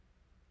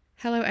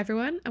Hello,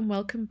 everyone, and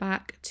welcome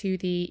back to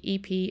the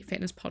EP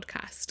Fitness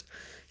Podcast.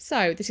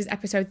 So, this is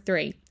episode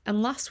 3,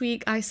 and last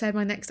week I said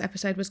my next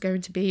episode was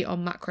going to be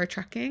on macro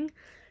tracking.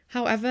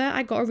 However,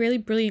 I got a really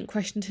brilliant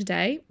question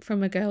today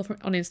from a girl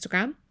on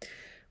Instagram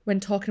when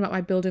talking about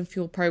my Build and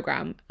Fuel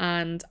program,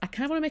 and I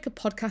kind of want to make a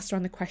podcast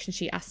around the question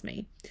she asked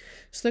me.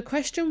 So, the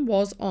question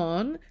was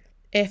on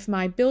if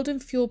my Build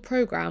and Fuel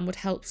program would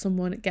help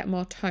someone get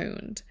more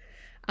toned.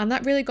 And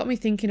that really got me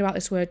thinking about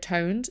this word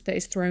toned that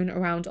is thrown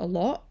around a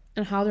lot,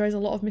 and how there is a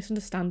lot of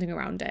misunderstanding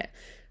around it.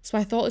 So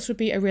I thought this would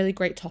be a really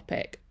great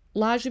topic,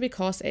 largely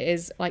because it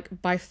is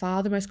by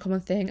far the most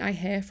common thing I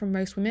hear from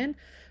most women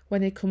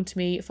when they come to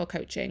me for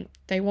coaching.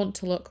 They want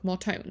to look more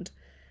toned.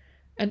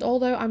 And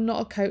although I'm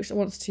not a coach that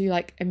wants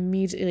to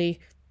immediately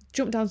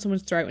jump down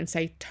someone's throat and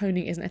say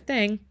toning isn't a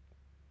thing,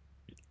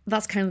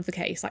 that's kind of the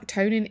case.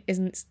 Toning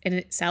isn't in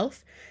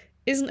itself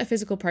isn't a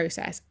physical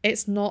process.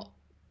 It's not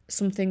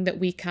something that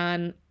we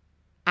can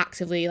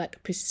actively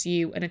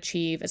pursue and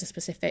achieve as a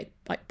specific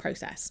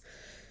process.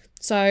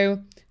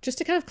 So just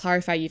to kind of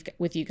clarify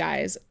with you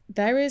guys,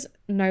 there is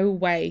no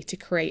way to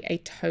create a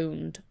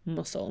toned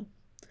muscle.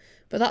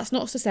 But that's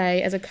not to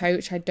say, as a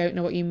coach, I don't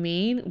know what you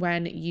mean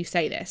when you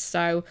say this.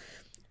 So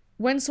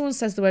when someone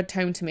says the word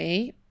tone to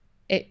me,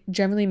 it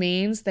generally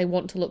means they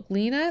want to look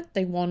leaner,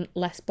 they want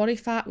less body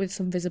fat with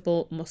some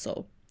visible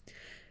muscle.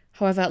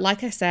 However,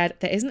 like I said,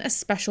 there isn't a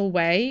special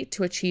way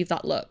to achieve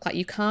that look.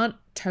 You can't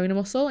tone a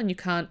muscle and you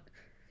can't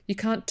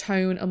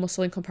tone a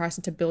muscle in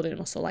comparison to building a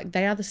muscle.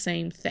 They are the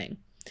same thing.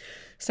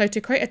 So to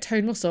create a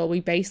toned muscle, we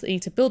basically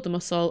need to build the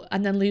muscle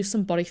and then lose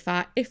some body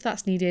fat if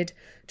that's needed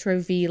to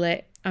reveal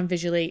it and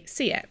visually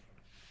see it.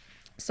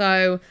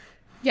 So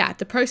yeah,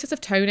 the process of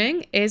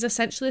toning is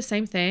essentially the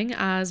same thing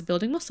as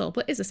building muscle,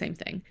 but is the same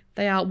thing.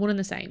 They are one and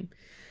the same.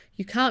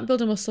 You can't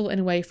build a muscle in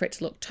a way for it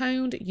to look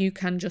toned. You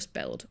can just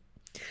build.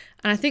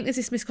 And I think there's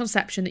this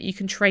misconception that you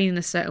can train in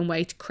a certain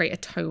way to create a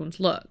toned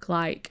look,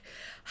 like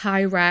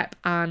high rep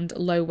and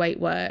low weight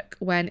work,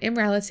 when in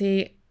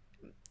reality,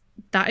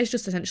 that is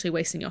just essentially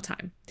wasting your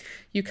time.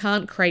 You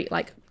can't create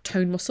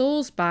toned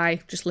muscles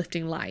by just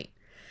lifting light.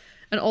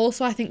 And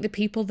also, I think the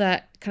people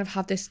that kind of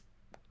have this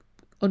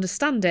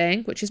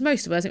understanding, which is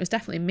most of us, it was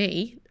definitely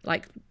me,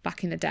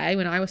 back in the day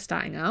when I was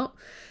starting out,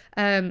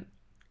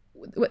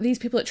 these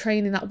people that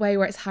train in that way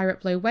where it's high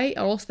rep, low weight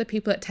are also the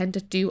people that tend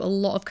to do a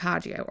lot of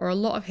cardio or a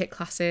lot of HIIT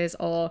classes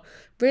or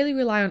really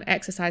rely on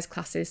exercise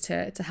classes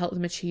to help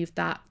them achieve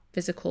that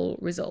physical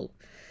result.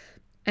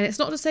 And it's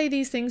not to say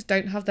these things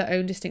don't have their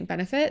own distinct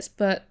benefits,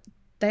 but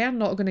they are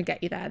not going to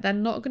get you there. They're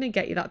not going to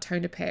get you that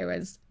toned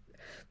appearance.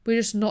 We're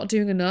just not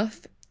doing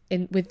enough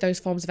with those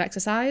forms of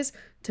exercise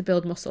to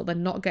build muscle. They're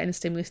not getting the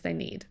stimulus they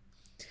need.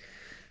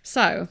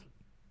 So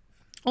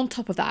on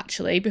top of that,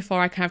 actually, before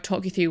I kind of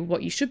talk you through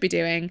what you should be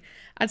doing,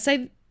 I'd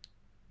say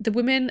the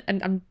women,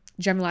 and I'm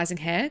generalizing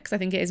here because I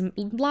think it is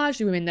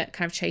largely women that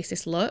kind of chase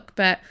this look,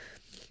 but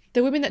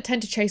the women that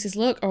tend to chase this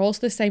look are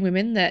also the same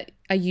women that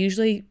are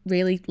usually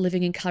really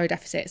living in calorie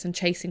deficits and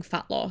chasing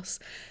fat loss.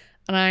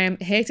 And I am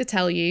here to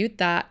tell you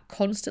that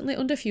constantly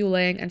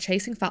underfueling and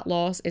chasing fat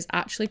loss is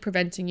actually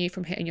preventing you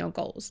from hitting your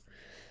goals.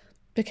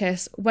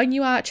 Because when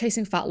you are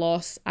chasing fat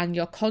loss and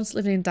you're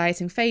constantly living in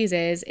dieting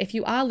phases, if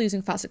you are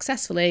losing fat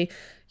successfully,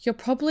 you're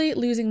probably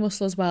losing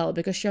muscle as well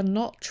because you're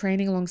not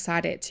training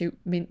alongside it to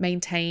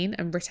maintain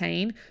and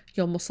retain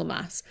your muscle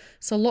mass.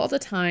 So a lot of the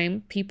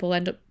time, people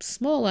end up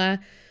smaller,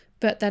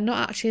 but they're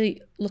not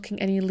actually looking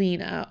any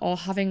leaner or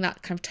having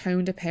that kind of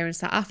toned appearance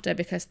thereafter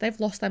because they've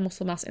lost their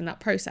muscle mass in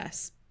that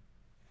process.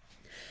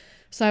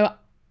 So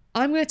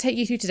I'm going to take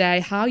you through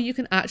today how you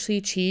can actually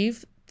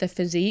achieve the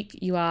physique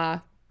you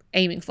are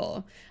aiming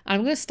for. And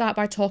I'm going to start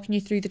by talking you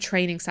through the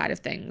training side of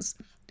things.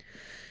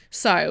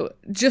 So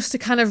just to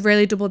kind of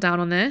really double down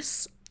on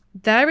this,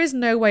 there is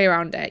no way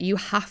around it. You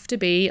have to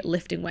be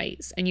lifting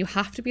weights and you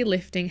have to be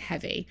lifting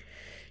heavy.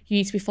 You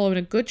need to be following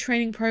a good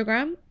training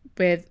program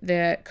with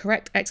the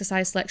correct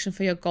exercise selection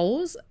for your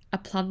goals, a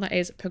plan that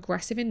is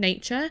progressive in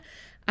nature,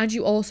 and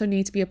you also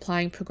need to be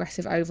applying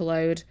progressive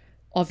overload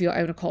of your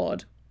own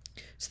accord.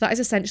 So that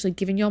is essentially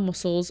giving your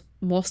muscles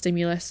more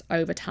stimulus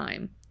over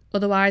time.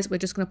 Otherwise, we're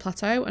just going to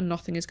plateau and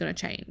nothing is going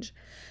to change.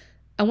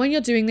 And when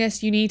you're doing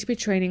this, you need to be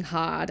training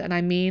hard. And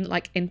I mean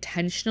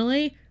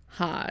intentionally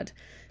hard.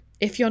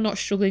 If you're not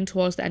struggling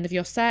towards the end of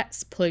your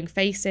sets, pulling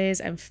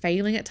faces and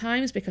failing at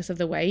times because of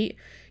the weight,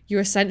 you're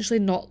essentially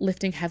not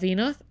lifting heavy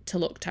enough to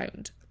look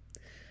toned.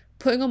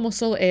 Putting on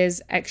muscle is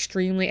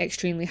extremely,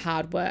 extremely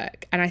hard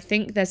work. And I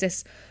think there's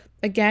this,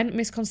 again,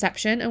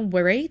 misconception and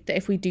worry that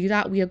if we do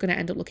that, we are going to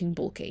end up looking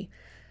bulky.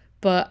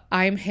 But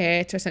I'm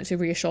here to essentially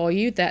reassure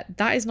you that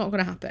that is not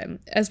going to happen.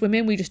 As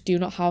women, we just do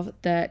not have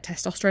the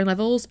testosterone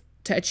levels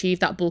to achieve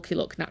that bulky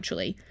look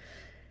naturally.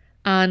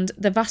 And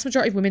the vast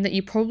majority of women that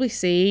you probably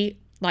see,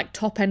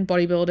 top-end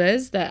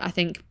bodybuilders that I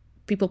think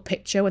people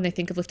picture when they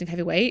think of lifting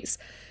heavy weights,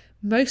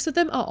 most of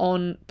them are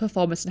on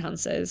performance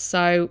enhancers.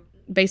 So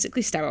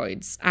basically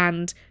steroids.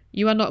 And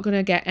you are not going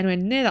to get anywhere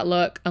near that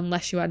look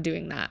unless you are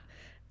doing that.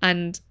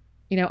 And,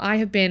 I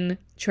have been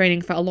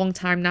training for a long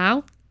time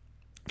now.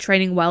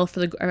 training well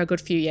for a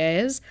good few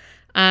years.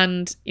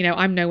 And,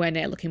 I'm nowhere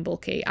near looking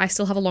bulky. I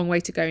still have a long way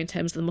to go in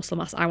terms of the muscle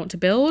mass I want to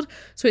build.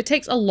 So it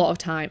takes a lot of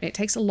time. It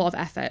takes a lot of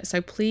effort. So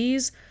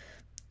please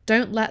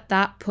don't let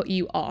that put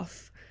you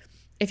off.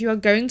 If you are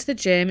going to the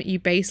gym, you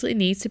basically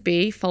need to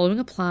be following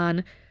a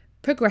plan,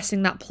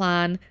 progressing that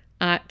plan,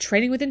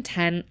 training with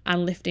intent,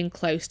 and lifting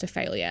close to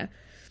failure.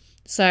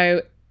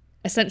 So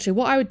essentially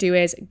what I would do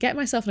is get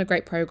myself in a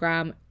great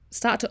program,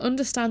 start to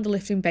understand the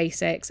lifting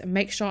basics, and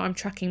make sure I'm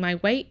tracking my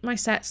weight, my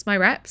sets, my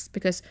reps,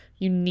 because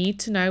you need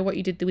to know what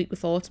you did the week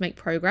before to make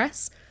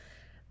progress.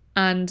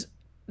 And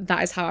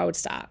that is how I would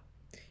start.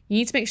 You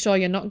need to make sure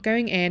you're not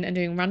going in and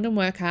doing random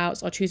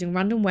workouts or choosing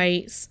random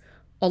weights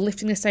or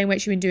lifting the same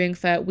weights you've been doing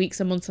for weeks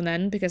and months on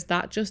end, because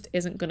that just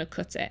isn't going to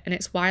cut it. And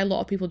it's why a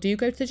lot of people do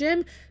go to the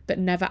gym but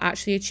never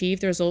actually achieve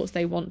the results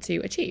they want to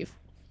achieve.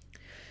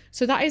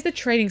 So that is the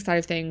training side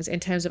of things in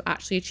terms of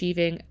actually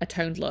achieving a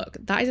toned look.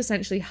 That is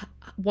essentially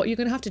what you're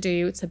going to have to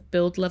do to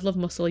build the level of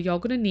muscle you're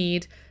going to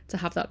need to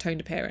have that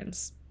toned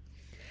appearance.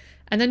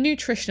 And then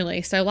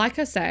nutritionally, so like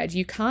I said,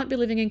 you can't be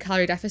living in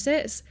calorie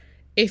deficits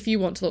if you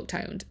want to look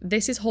toned.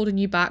 This is holding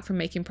you back from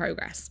making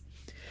progress.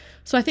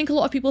 So I think a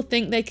lot of people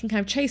think they can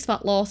kind of chase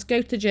fat loss,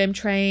 go to the gym,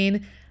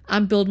 train,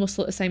 and build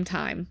muscle at the same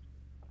time.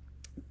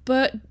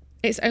 But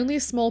it's only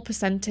a small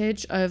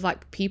percentage of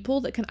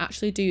people that can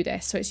actually do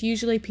this. So it's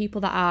usually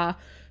people that are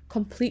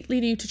completely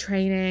new to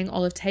training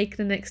or have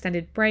taken an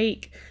extended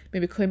break,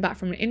 maybe coming back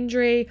from an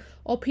injury,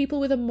 or people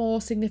with a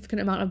more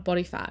significant amount of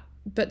body fat.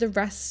 But the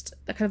rest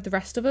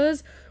of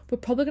us, we're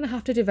probably going to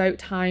have to devote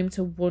time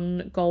to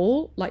one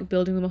goal, like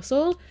building the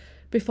muscle,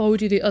 before we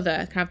do the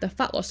other, kind of the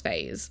fat loss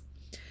phase.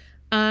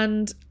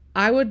 And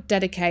I would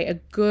dedicate a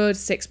good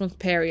 6-month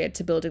period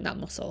to building that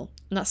muscle.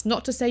 And that's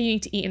not to say you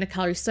need to eat in a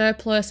calorie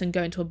surplus and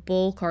go into a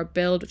bulk or a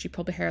build, which you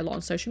probably hear a lot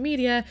on social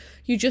media.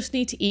 You just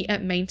need to eat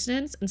at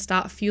maintenance and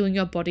start fueling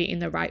your body in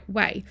the right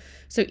way.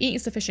 So eating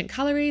sufficient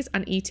calories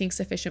and eating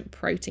sufficient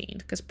protein,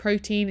 because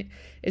protein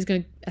is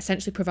going to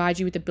essentially provide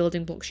you with the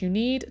building blocks you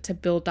need to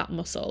build that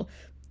muscle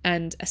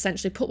and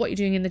essentially put what you're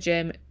doing in the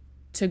gym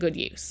to good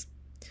use.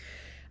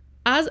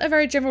 As a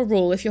very general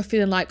rule, if you're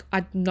feeling like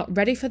I'm not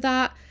ready for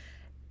that,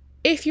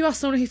 if you are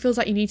someone who feels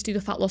like you need to do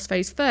the fat loss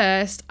phase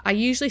first, I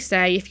usually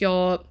say if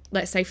you're,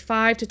 let's say,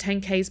 5 to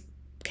 10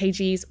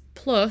 kgs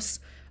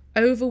plus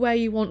over where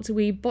you want to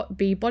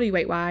be body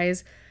weight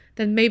wise,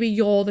 then maybe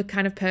you're the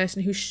kind of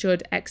person who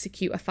should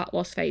execute a fat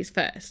loss phase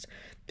first.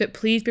 But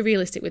please be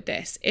realistic with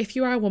this. If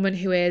you are a woman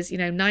who is,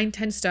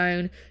 9-10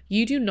 stone,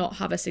 you do not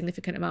have a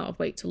significant amount of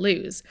weight to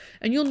lose.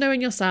 And you'll know in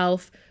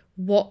yourself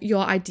what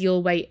your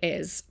ideal weight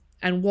is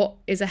and what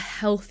is a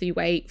healthy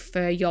weight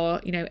for your,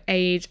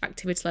 age,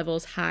 activity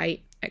levels,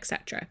 height,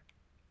 etc.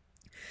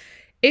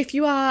 If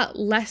you are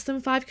less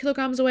than 5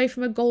 kilograms away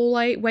from a goal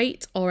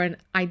weight or an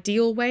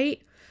ideal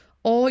weight,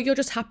 or you're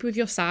just happy with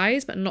your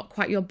size but not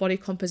quite your body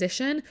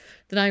composition,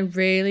 then I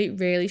really,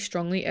 really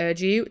strongly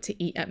urge you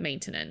to eat at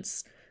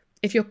maintenance.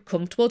 If you're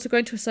comfortable to go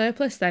into a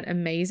surplus, then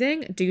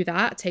amazing, do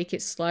that, take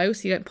it slow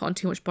so you don't put on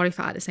too much body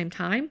fat at the same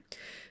time.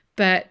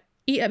 But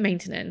eat at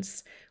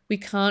maintenance. We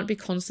can't be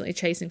constantly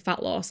chasing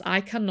fat loss. I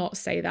cannot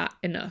say that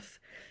enough.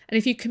 And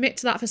if you commit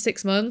to that for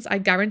 6 months, I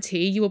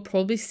guarantee you will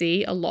probably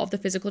see a lot of the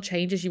physical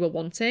changes you were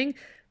wanting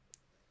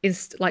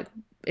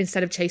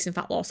instead of chasing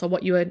fat loss, or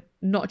what you are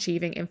not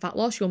achieving in fat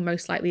loss, you'll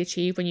most likely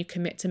achieve when you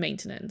commit to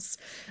maintenance.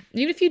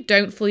 Even if you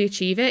don't fully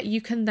achieve it, you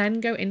can then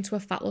go into a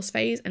fat loss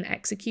phase and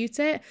execute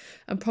it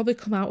and probably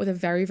come out with a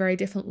very, very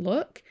different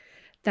look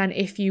than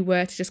if you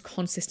were to just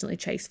consistently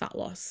chase fat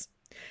loss.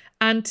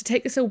 And to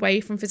take this away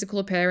from physical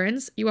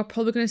appearance, you are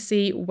probably going to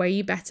see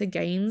way better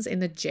gains in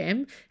the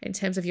gym in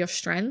terms of your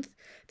strength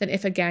than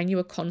if, again, you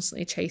were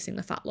constantly chasing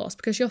the fat loss,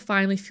 because you're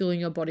finally fueling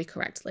your body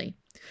correctly.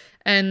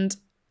 And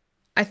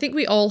I think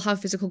we all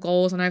have physical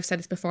goals, and I've said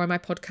this before in my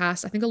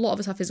podcast. I think a lot of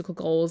us have physical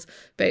goals,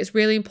 but it's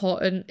really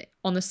important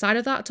on the side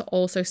of that to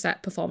also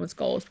set performance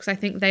goals, because I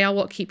think they are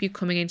what keep you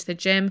coming into the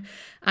gym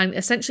and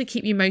essentially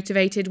keep you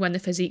motivated when the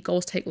physique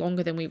goals take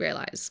longer than we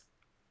realize.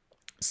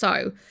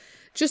 So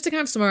just to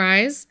kind of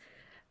summarize,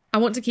 I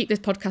want to keep this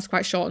podcast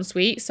quite short and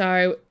sweet.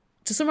 So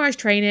to summarize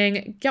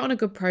training, get on a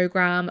good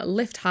program,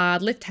 lift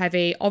hard, lift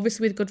heavy,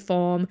 obviously with good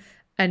form,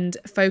 and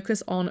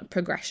focus on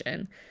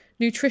progression.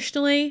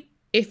 Nutritionally,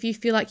 if you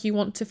feel like you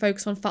want to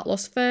focus on fat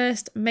loss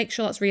first, make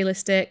sure that's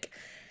realistic.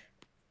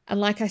 And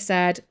like I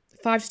said,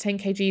 5 to 10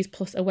 kgs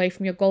plus away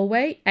from your goal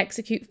weight,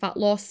 execute fat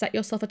loss, set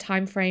yourself a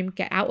time frame,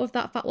 get out of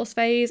that fat loss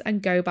phase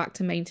and go back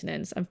to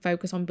maintenance and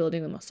focus on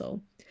building the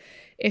muscle.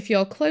 If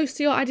you're close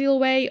to your ideal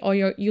weight, or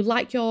you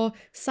like your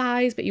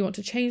size but you want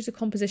to change the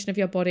composition of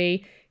your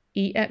body,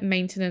 eat at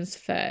maintenance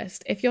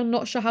first. If you're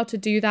not sure how to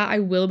do that, I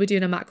will be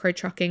doing a macro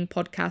tracking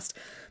podcast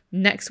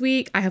next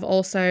week. I have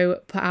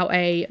also put out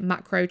a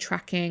macro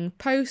tracking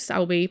post.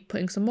 I'll be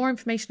putting some more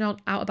information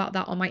out about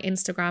that on my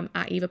Instagram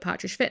at Eva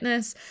Partridge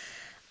Fitness.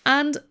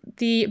 And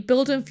the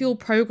Build and Fuel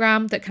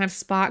program that kind of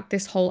sparked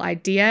this whole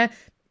idea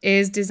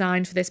is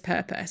designed for this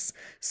purpose.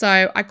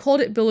 So I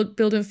called it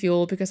Build and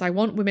Fuel because I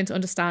want women to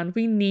understand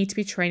we need to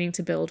be training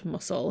to build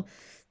muscle.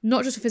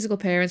 not just for physical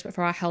appearance, but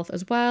for our health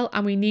as well.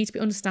 And we need to be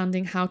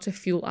understanding how to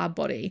fuel our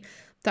body.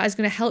 That is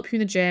going to help you in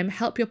the gym,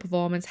 help your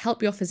performance,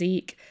 help your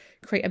physique,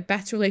 create a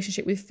better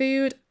relationship with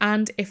food.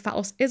 And if fat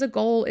loss is a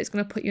goal, it's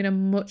going to put you in a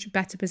much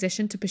better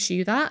position to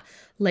pursue that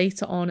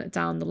later on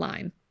down the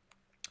line.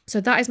 So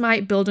that is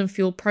my Build and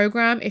Fuel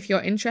program. If you're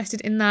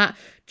interested in that,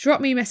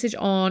 drop me a message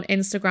on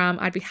Instagram.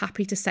 I'd be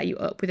happy to set you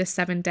up with a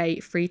 7-day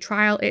free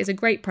trial. It is a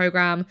great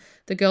program.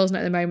 The girls know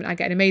at the moment are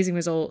getting amazing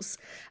results.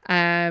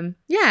 And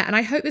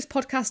I hope this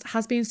podcast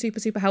has been super,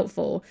 super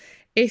helpful.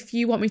 If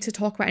you want me to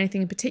talk about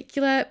anything in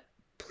particular,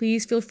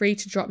 please feel free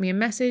to drop me a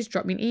message,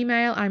 drop me an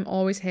email. I'm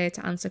always here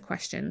to answer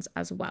questions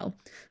as well.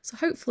 So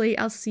hopefully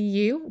I'll see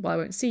you. Well, I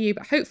won't see you,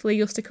 but hopefully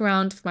you'll stick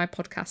around for my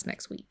podcast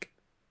next week.